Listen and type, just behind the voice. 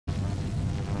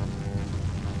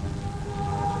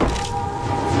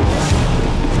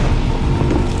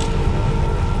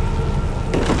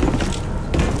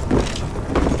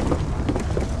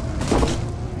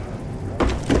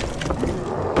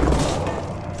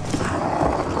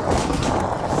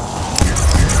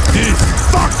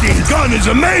gun is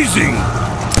amazing!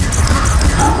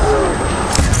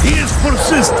 He is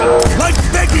persistent, like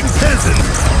begging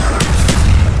peasants.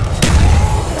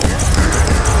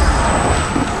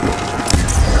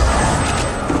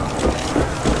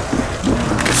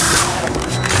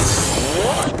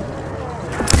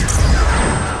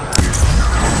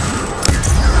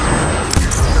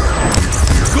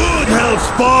 Good hell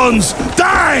spawns,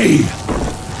 die!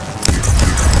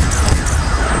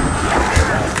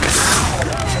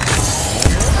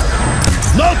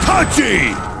 No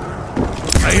touchy!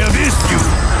 I have issue!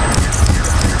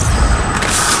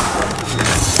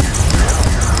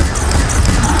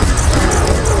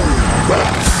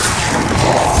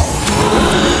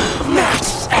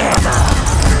 Max ammo!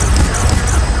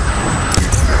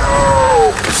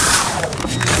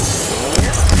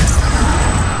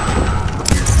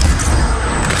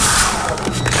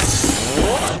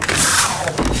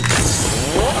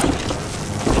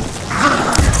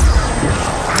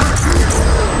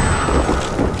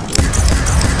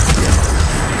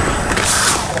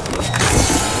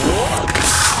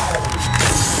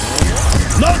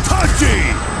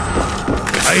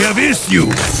 I have issue!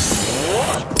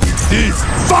 This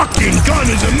fucking gun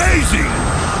is amazing!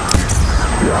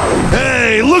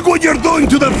 Hey, look what you're doing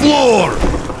to the floor!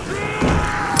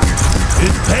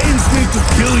 It pains me to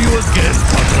kill you again,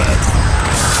 comrade.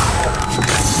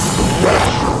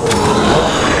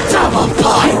 Double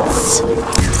points!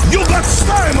 You got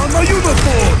slime on my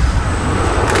uniform!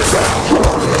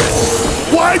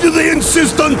 Why do they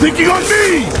insist on picking on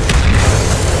me?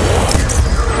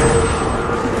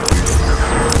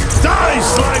 Die,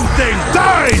 slime thing!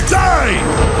 Die! Die!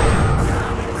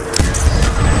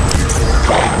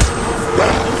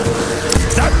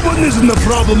 That one isn't a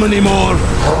problem anymore.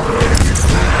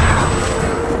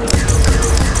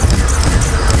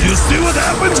 You see what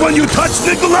happens when you touch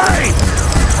Nikolai?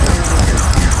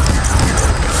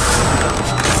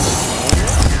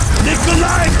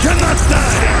 Nikolai cannot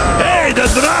die! Hey,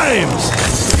 that rhymes!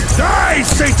 Die,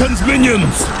 Satan's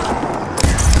minions!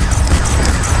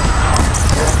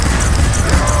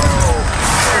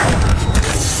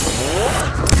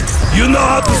 You know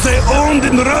how to say owned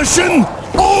in Russian?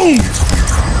 Owned!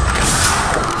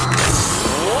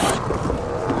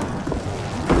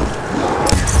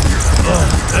 Oh,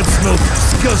 that smells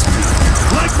disgusting.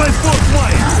 Like my fourth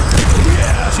wife.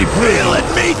 Yeah, she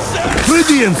pretty.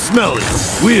 Pretty and smelly.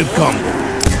 Weird combo.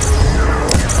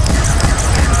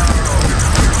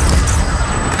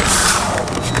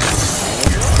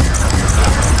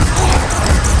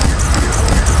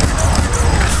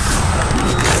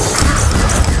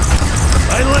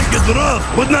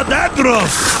 Rough, but not that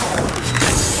rough!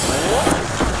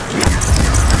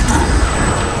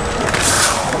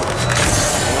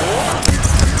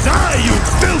 Die, you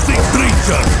filthy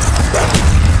creature!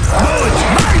 No, it's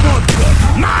my vodka!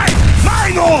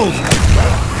 Mine own!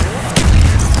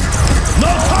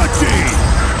 No touchy!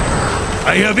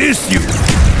 I have issue!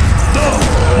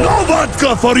 No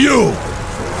vodka for you!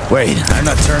 Wait, I'm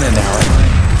not turning now, am I?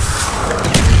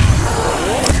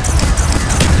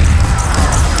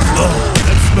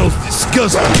 Smells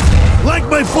disgusting. Like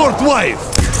my fourth wife.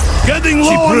 Getting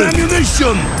low on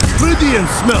ammunition. Pretty and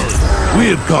smelly.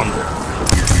 Weird combo.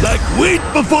 Like wheat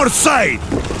before sight.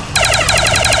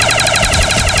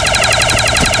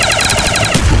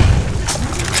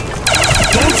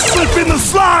 Don't slip in the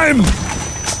slime!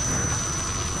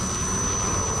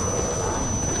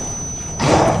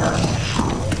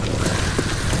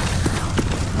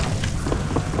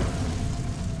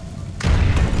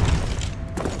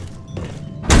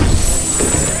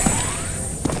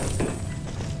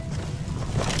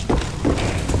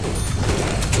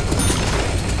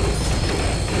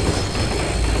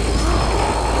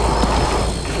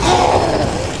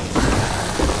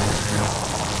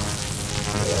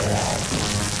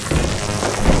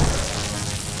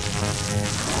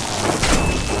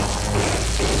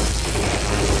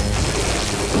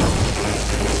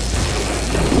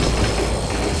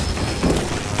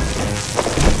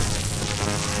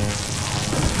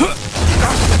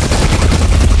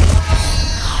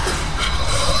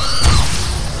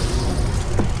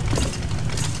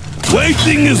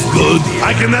 Waiting is good.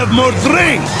 I can have more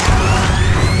drink.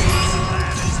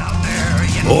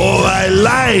 Oh, I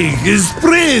like. It's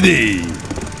pretty.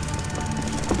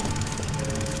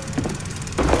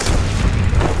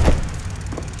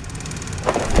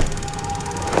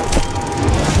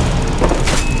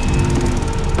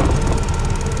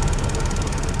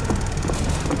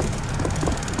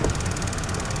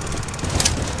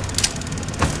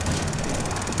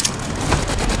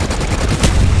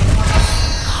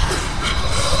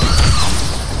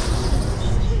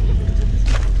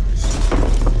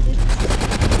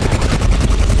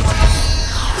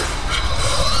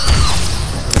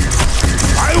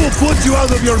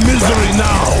 out of your misery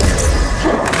now!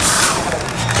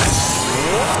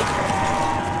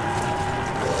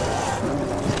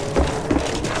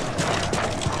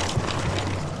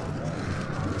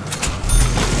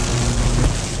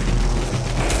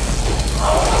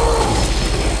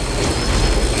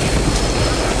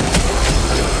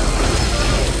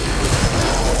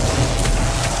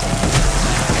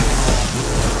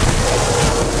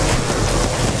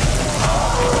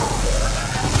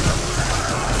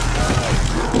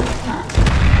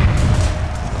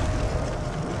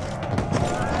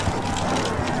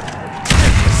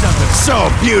 So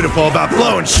beautiful about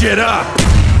blowing shit up.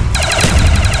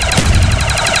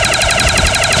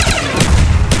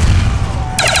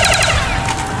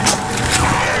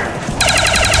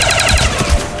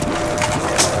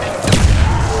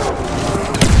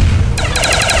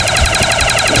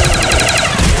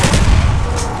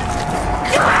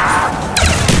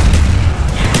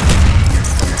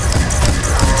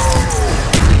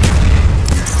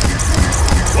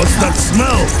 What's that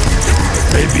smell?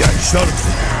 Maybe I shot.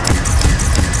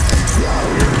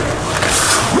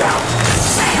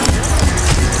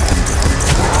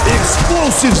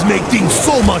 Explosives make things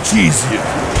so much easier.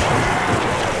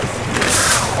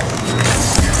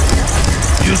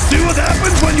 You see what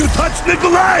happens when you touch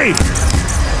Nikolai?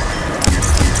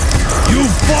 You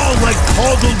fall like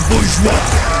coddled bourgeois.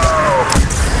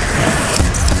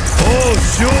 Oh,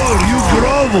 sure, you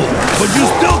grovel, but you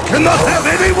still cannot have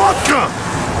any vodka.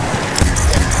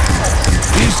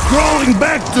 He's crawling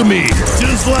back to me,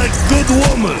 just like good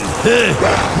woman.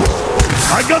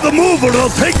 I gotta move or they'll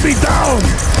take me down.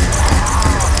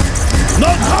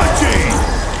 Not touching!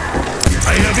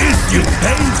 I have issues.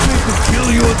 Pains me to kill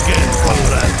you again,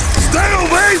 comrade. Stay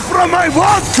away from my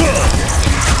vodka!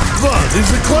 What is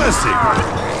a classic?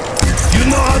 You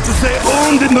know how to say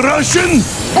owned in Russian?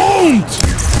 Owned!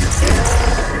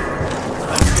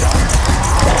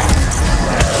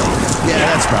 Yeah,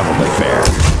 that's probably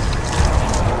fair.